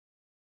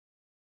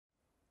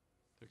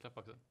Klappa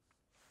också.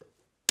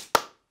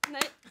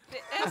 Nej, det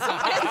är en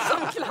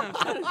som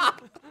klappar.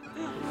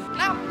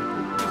 Klapp!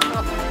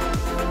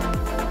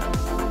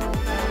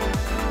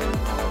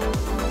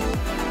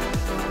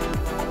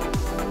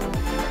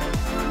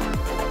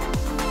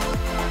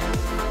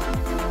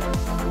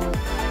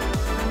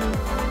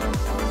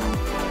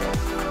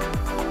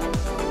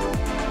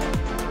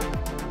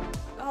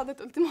 Jag hade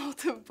ett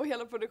ultimatum på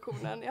hela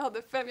produktionen. Jag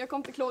hade 5. Jag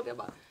kom till Claude och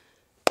bara,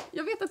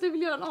 jag vet att vi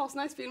vill göra en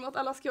asnice film och att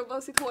alla ska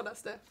jobba sitt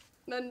hårdaste.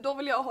 Men då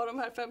vill jag ha de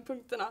här 5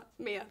 punkterna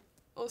med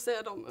och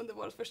säga dem under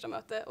vårt första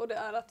möte. Och det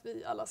är att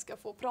vi alla ska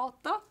få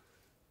prata.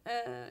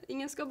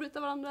 Ingen ska bryta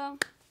varandra.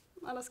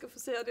 Alla ska få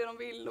säga det de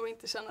vill och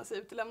inte känna sig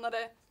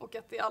utelämnade. Och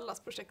att det är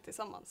allas projekt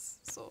tillsammans.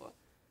 Så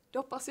det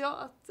hoppas jag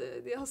att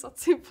det har satt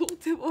sin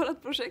fot i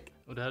vårt projekt.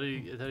 Och det här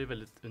är ju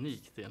väldigt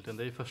unikt egentligen.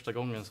 Det är första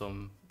gången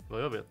som,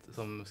 vad jag vet,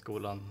 som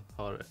skolan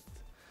har ett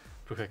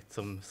projekt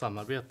som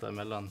samarbetar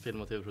mellan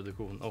film- och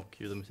tv-produktion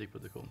och ljud- och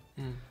musikproduktion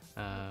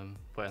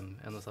på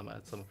en och samma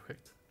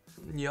projekt.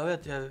 Jag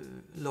vet, jag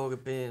låg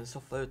uppe i en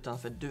soffa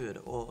utanför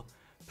dörr och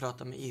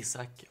pratade med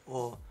Isak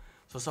och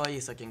så sa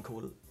Isak en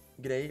cool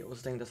grej och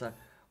så tänkte jag så här,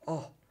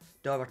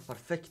 det har varit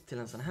perfekt till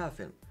en sån här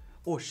film.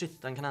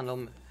 Shit, den kan handla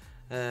om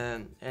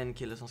en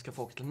kille som ska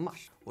få åka till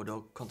Mars. Och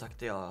då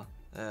kontaktade jag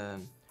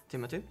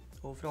Timothy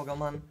och frågade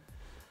om han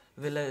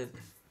ville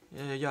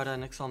göra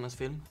en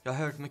examensfilm. Jag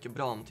har hört mycket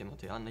bra om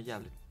Timothy. Han är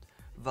jävligt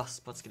vass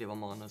på att skriva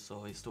manus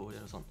och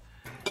historier och sånt.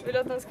 Vill du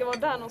att den ska vara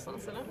där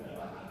någonstans eller?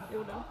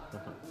 Jorden.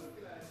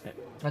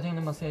 Jag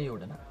tänkte man ser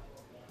jorden.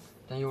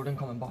 Den jorden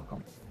kommer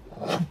bakom.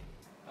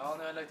 Ja, nu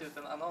har jag lagt ut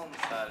en annons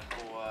här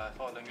på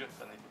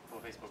Falungruppen på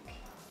Facebook.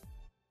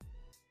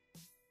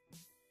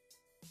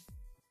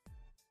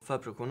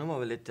 Förproduktionen var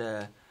väl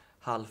lite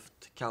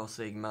halvt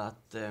kaosig med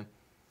att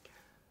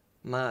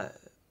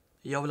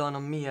jag ville ha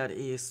något mer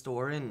i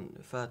storyn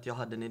för att jag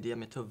hade en idé i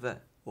mitt huvud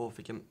och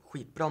fick en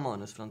skitbra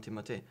manus från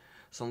Timothy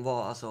som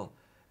var alltså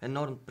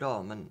enormt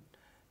bra, men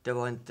det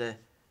var inte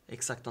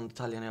exakt de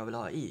detaljerna jag ville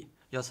ha i.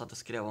 Jag satt och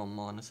skrev om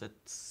manuset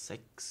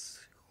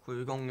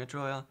 6-7 gånger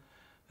tror jag.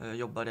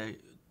 Jobbade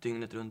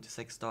dygnet runt i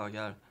 6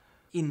 dagar.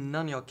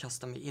 Innan jag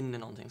kastade mig in i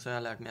någonting så har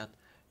jag lärt mig att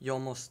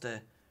jag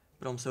måste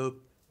bromsa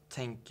upp,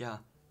 tänka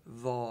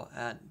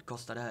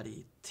kostar det här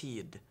i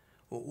tid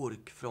och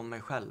ork från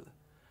mig själv.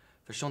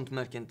 För sånt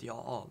märker inte jag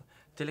av.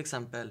 Till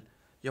exempel,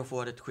 jag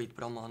får ett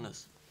skitbra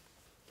manus.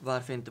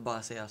 Varför inte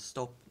bara säga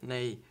stopp,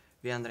 nej,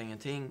 vi ändrar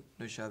ingenting,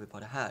 nu kör vi på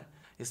det här.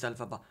 Istället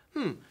för att bara,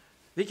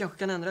 vi kanske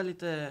kan ändra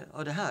lite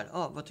av det här.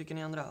 Ja, vad tycker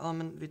ni andra? Ja,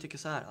 men vi tycker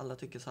så här, alla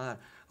tycker så här.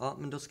 Ja,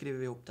 men då skriver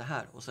vi ihop det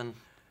här. Och sen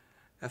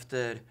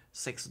efter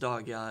 6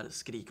 dagar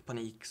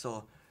skrikpanik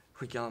så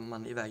skickar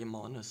man iväg en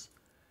manus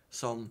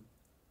som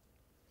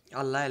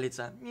alla är lite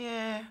så här,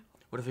 yeah.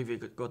 Och då fick vi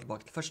gå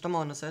tillbaka till första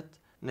manuset.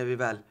 När vi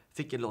väl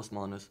fick ett låst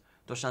manus,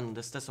 då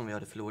kändes det som vi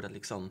hade förlorat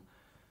liksom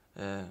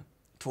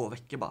 2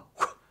 veckor bara.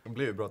 Det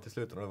blev ju bra till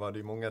slut och det var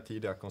ju många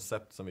tidiga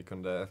koncept som vi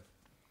kunde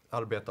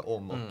arbeta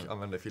om och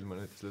använda i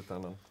filmen till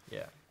slutändan.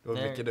 Yeah. Det var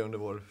mycket det under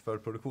vår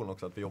förproduktion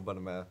också, att vi jobbade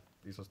med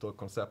liksom stora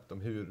koncept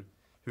om hur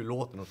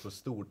låter något så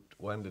stort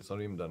och oändligt som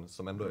rymden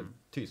som ändå är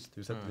tyst.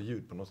 Hur sätter vi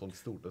ljud på något sånt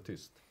stort och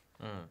tyst?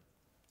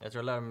 Jag tror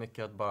jag lär mig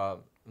mycket att bara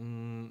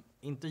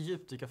inte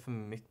djupdyka för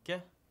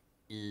mycket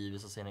i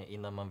vissa scener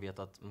innan man vet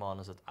att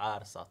manuset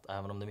är satt.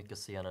 Även om det är mycket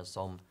scener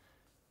som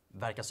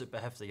verkar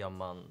superhäftiga,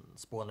 man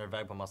spånar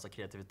iväg på massa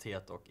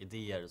kreativitet och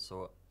idéer,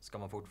 så ska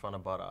man fortfarande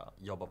bara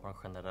jobba på de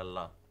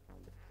generella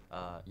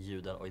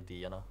ljuden och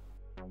idéerna.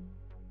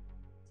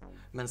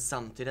 Men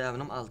samtidigt,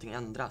 även om allting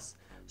ändras,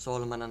 så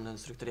håller man en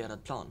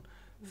strukturerad plan.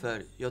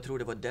 För jag tror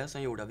det var det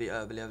som gjorde att vi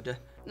överlevde.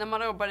 När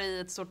man jobbar i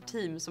ett stort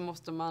team så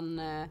måste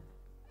man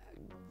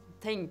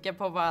tänka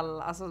på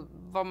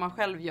vad man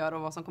själv gör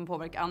och vad som kommer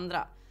påverka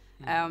andra.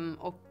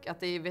 Och att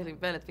det är väldigt,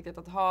 väldigt viktigt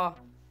att ha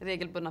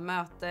regelbundna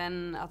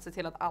möten, att se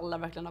till att alla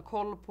verkligen har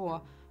koll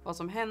på vad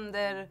som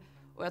händer.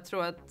 Och jag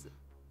tror att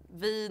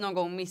vi någon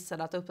gång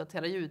missade att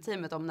uppdatera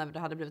ljudteamet om när det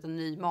hade blivit en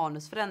ny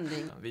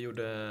manusförändring. Vi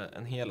gjorde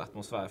en hel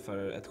atmosfär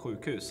för ett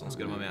sjukhus som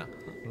skulle vara med.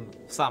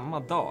 Samma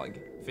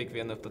dag fick vi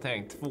en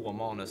uppdatering 2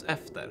 manus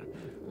efter.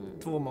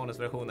 2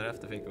 manusversioner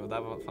efter fick vi och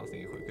där fanns det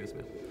ingen sjukhus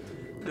med.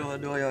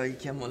 Då jag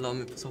gick hem och la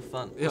mig på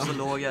soffan. Och så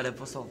låg jag där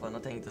på soffan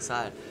och tänkte så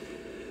här: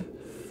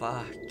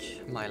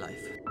 fuck my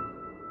life.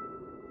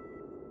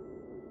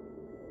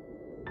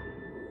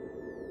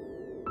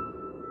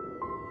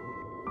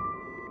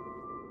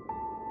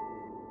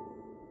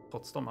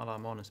 Trots de alla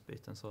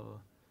manusbyten så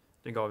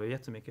det gav ju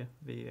jättemycket.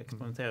 Vi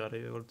experimenterade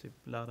ju och typ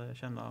lärde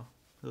känna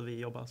hur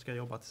vi ska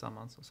jobba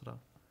tillsammans och sådär.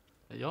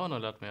 Jag har nog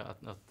lärt mig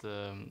att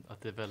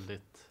det är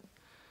väldigt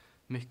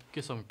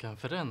mycket som kan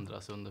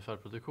förändras under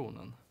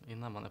förproduktionen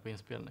innan man är på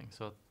inspelning.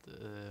 Så att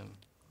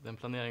den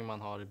planering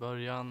man har i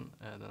början,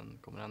 den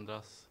kommer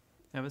ändras.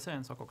 Jag vill säga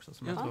en sak också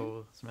som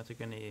jag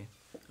tycker ni,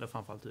 eller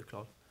framförallt du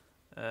Claude,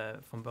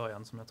 från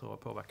början som jag tror har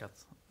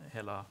påverkat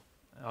hela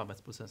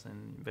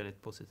arbetsprocessen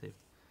väldigt positivt.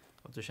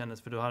 Att du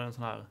kändes, för du hade en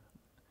sån här,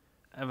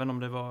 även om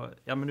det var,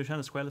 men du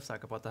kändes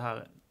självsäker på att det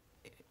här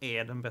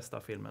är den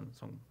bästa filmen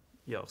som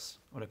görs.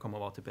 Och det kommer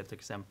att vara typ ett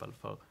exempel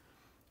för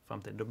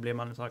framtiden. Då blir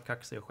man så här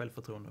kaxig och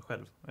självförtroende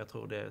själv. Och jag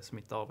tror det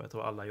smittar av. Jag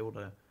tror alla gjorde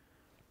det.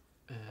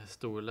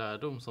 Stor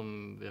lärdom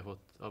som vi har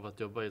fått av att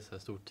jobba i ett så här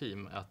stort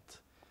team är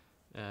att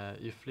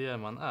ju fler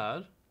man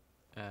är,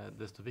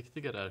 desto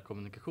viktigare är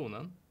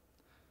kommunikationen.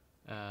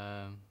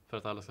 För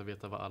att alla ska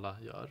veta vad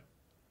alla gör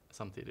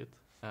samtidigt.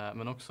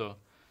 Men också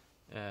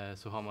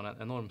så har man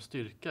en enorm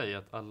styrka i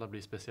att alla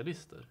blir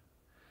specialister.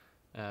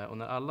 Och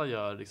när alla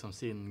gör liksom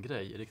sin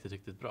grej riktigt,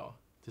 riktigt bra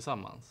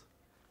tillsammans,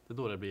 det är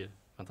då det blir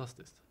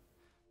fantastiskt.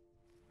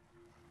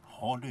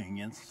 Har du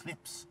ingen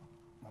slips?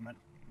 Ja, men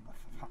vad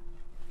fan.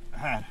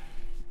 Här.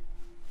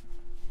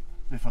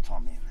 Du får ta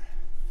min.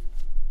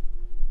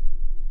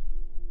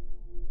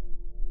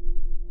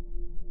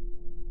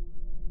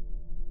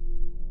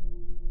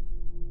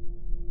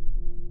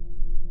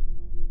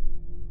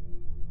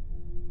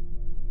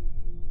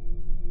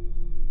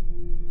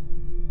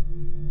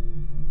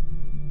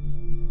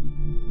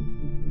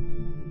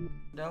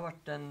 Det har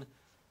varit en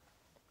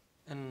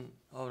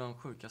av de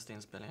sjukaste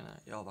inspelningarna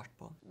jag har varit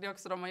på. Det är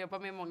också de man jobbar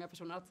med många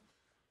personer att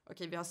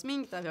okej, vi har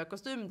smink där, vi har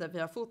kostym där, vi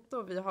har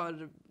foto, vi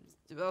har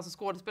alltså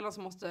skådespelare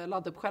som måste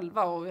ladda upp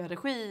själva och vi har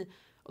regi.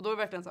 Och då är det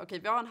verkligen så okej,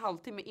 vi har en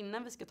halvtimme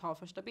innan vi ska ta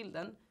första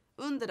bilden.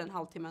 Under den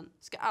halvtimmen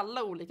ska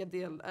alla olika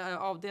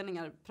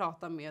avdelningar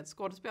prata med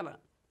skådespelaren.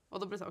 Och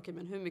då blir det så okej,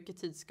 men hur mycket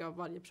tid ska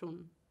varje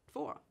person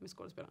få med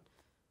skådespelaren?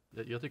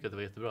 Jag tycker att det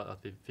var jättebra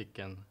att vi fick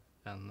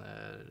en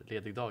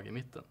ledig dag i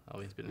mitten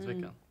av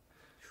inspelningsveckan.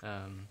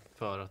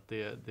 För att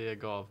det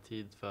gav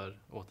tid för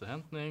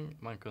återhämtning.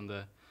 Man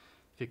kunde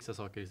fixa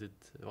saker i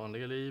sitt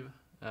vanliga liv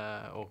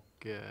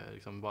och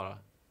liksom bara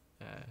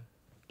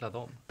ladda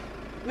om.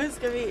 Nu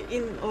ska vi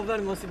in och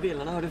värma oss i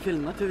bilarna. Har du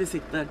filmat hur vi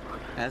sitter?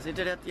 Här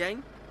sitter ett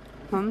gäng.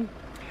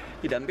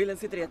 I den bilen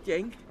sitter ett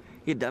gäng.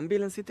 I den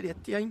bilen sitter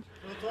ett gäng.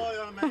 Då tar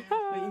jag mig.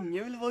 Men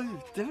ingen vill vara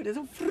ute för det är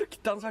så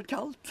fruktansvärt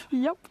kallt.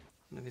 Japp.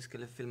 När vi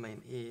skulle filma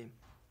in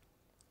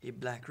i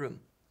Black Room.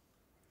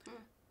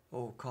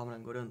 Och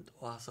kameran går runt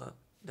och alltså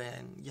det är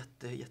en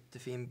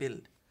jättefin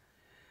bild.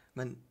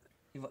 Men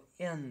i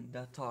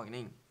varenda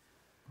tagning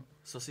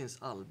så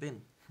syns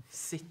Albin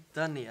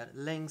sitta ner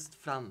längst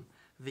fram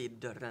vid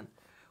dörren.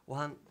 Och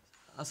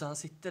han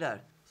sitter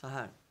där så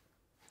här.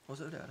 Och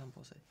så rör han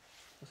på sig.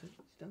 Och så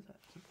sitter han så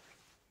här.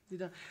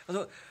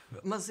 Alltså,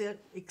 man ser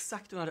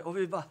exakt hur han är. Och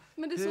vi bara,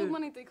 Men det såg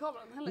man inte i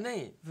kameran heller.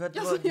 Nej, för att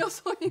Jag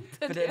såg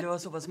inte för det. det var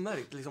så pass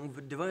mörkt.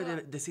 Liksom, det var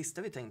ju det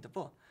sista vi tänkte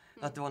på.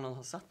 Att det var någon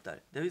som satt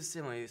där. Det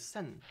ser man ju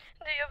sen.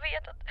 Du, jag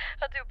vet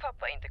att du och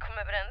pappa inte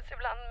kommer överens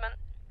ibland, men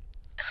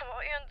han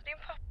var ju ändå din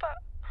pappa.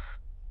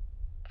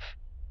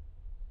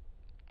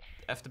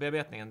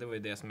 Efterbearbetningen, det var ju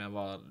det som jag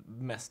var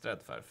mest rädd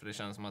för. För det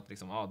känns som att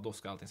liksom, då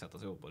ska allting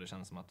sättas ihop. Och det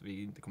känns som att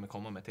vi inte kommer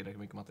komma med tillräckligt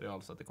mycket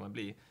material så att det kommer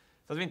bli...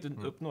 Så att vi inte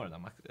uppnår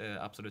det där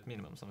absolut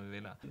minimum som vi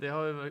ville. Det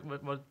har ju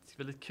varit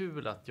väldigt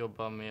kul att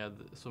jobba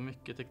med så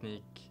mycket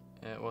teknik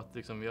och att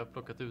liksom vi har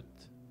plockat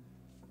ut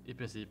i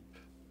princip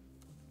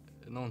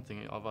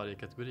någonting av varje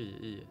kategori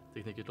i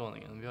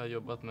teknikutlåningen. Vi har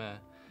jobbat med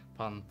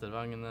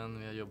pantervagnen,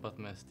 vi har jobbat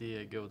med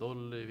stege och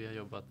dolly, vi har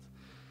jobbat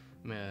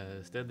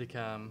med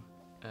steadicam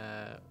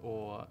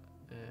och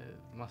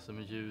massor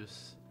med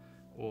ljus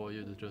och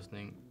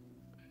ljudutrustning.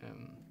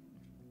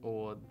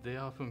 Och det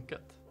har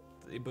funkat.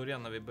 I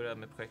början när vi började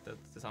med projektet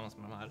tillsammans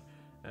med de här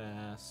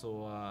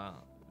så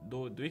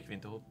då gick vi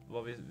inte ihop.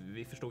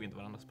 Vi förstod inte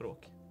varandras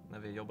språk när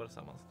vi jobbade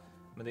tillsammans.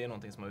 Men det är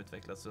någonting som har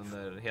utvecklats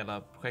under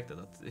hela projektet,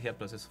 att helt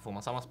plötsligt så får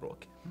man samma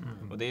språk.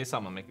 Och det är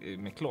samma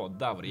med Claude,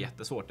 där var det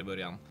jättesvårt i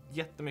början.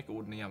 Jättemycket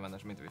ord ni använder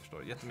som inte vi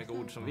förstår. Jättemycket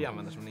ord som vi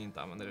använder som ni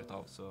inte använder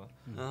utav. Så.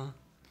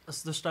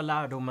 Största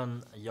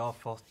lärdomen jag har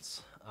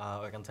fått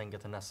och jag kan tänka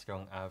till nästa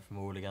gång är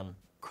förmodligen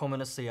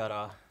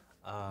kommunicera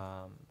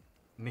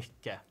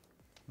mycket.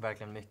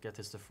 Verkligen mycket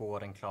tills du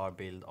får en klar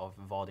bild av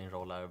vad din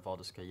roll är, vad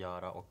du ska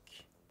göra och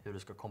hur du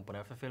ska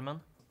komponera för filmen.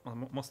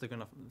 Man måste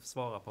kunna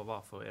svara på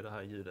varför är det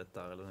här ljudet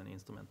där eller den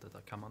instrumentet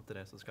där. Kan man inte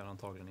det så ska det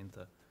antagligen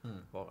inte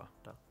vara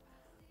där.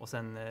 Och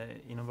sen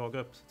inom vår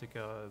grupp så tycker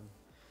jag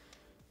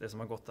det som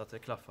har gått att det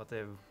klaffat det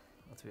är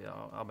att vi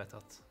har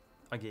arbetat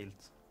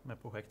agilt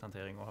med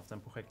projekthantering och haft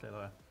en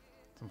projektledare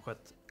som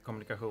skött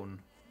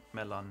kommunikation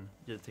mellan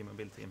ljudteam och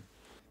bildteam.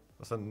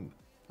 Och sen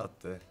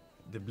att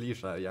det blir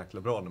så här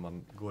jäkla bra när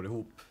man går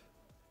ihop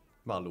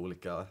med alla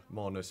olika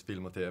manus,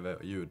 film och tv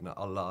och ljud, när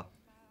alla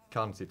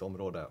kan sitt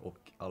område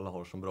och alla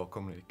har så bra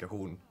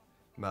kommunikation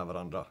med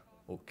varandra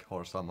och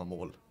har samma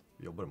mål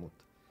vi jobbar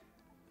mot.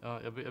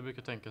 Ja, jag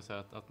brukar tänka så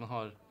här att man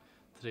har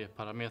 3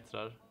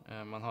 parametrar.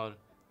 Man har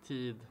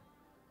tid,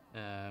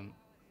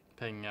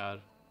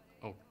 pengar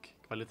och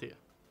kvalitet.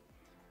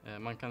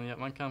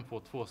 Man kan få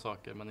 2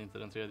 saker men inte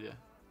den tredje.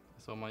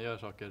 Så om man gör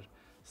saker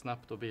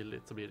snabbt och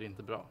billigt så blir det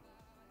inte bra.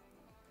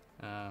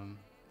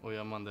 Och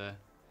gör man det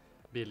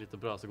billigt och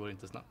bra så går det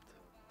inte snabbt.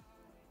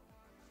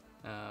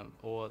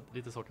 Och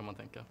lite så kan man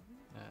tänka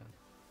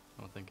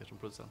när man tänker som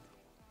producent.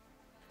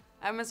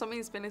 Men som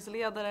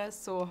inspelningsledare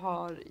så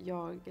har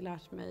jag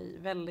lärt mig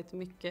väldigt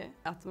mycket.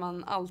 Att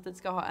man alltid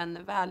ska ha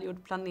en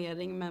välgjord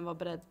planering men vara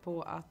beredd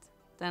på att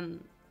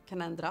den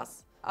kan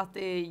ändras. Att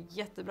det är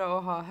jättebra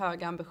att ha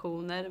höga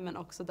ambitioner men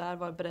också där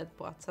vara beredd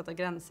på att sätta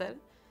gränser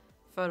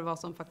för vad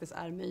som faktiskt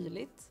är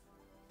möjligt.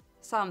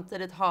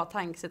 Samtidigt ha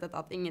tankesättet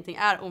att ingenting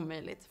är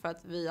omöjligt för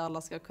att vi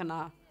alla ska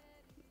kunna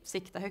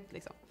sikta högt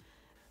liksom.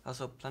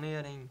 Alltså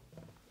planering.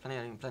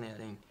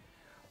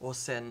 Och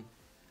sen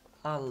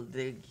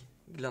aldrig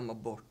glömma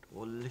bort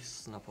att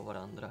lyssna på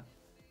varandra.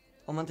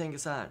 Om man tänker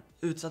så här,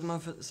 utsätter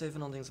man sig för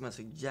någonting som är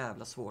så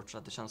jävla svårt så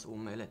att det känns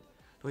omöjligt,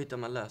 då hittar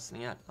man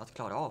lösningar att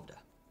klara av det.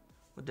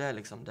 Och det är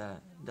liksom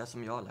det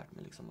som jag har lärt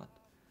mig liksom,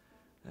 att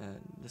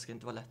det ska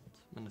inte vara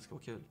lätt, men det ska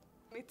vara kul.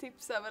 Mitt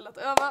tips är väl att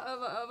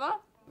öva.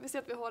 Vi ser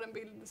att vi har en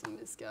bild som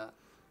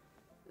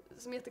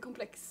är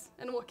jättekomplex.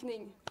 En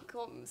åkning.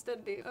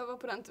 Öva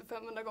på den typ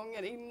 500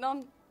 gånger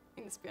innan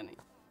inspelning.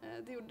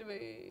 Det gjorde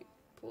vi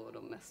på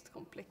de mest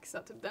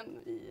komplexa, typ den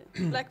i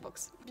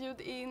Blackbox.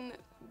 Bjud in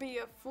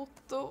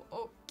B-foto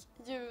och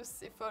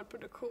ljus i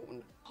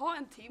förproduktion. Ha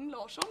en Tim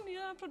Larsson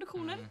i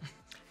produktionen.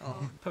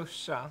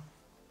 Pusha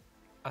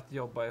att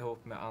jobba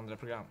ihop med andra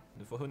program.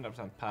 Du får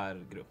 100%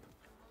 per grupp.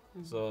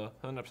 Så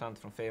 100%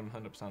 från film,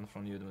 100%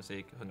 från ljud och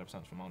musik,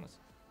 100% från manus.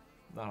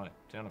 Där har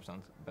vi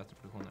 300% bättre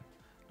produktioner.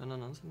 Någon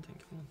annan som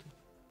tänker på någonting?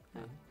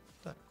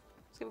 Där.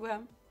 Ska vi gå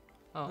hem?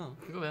 Ja,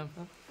 vi går hem.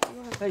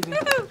 Hej.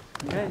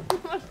 Hej.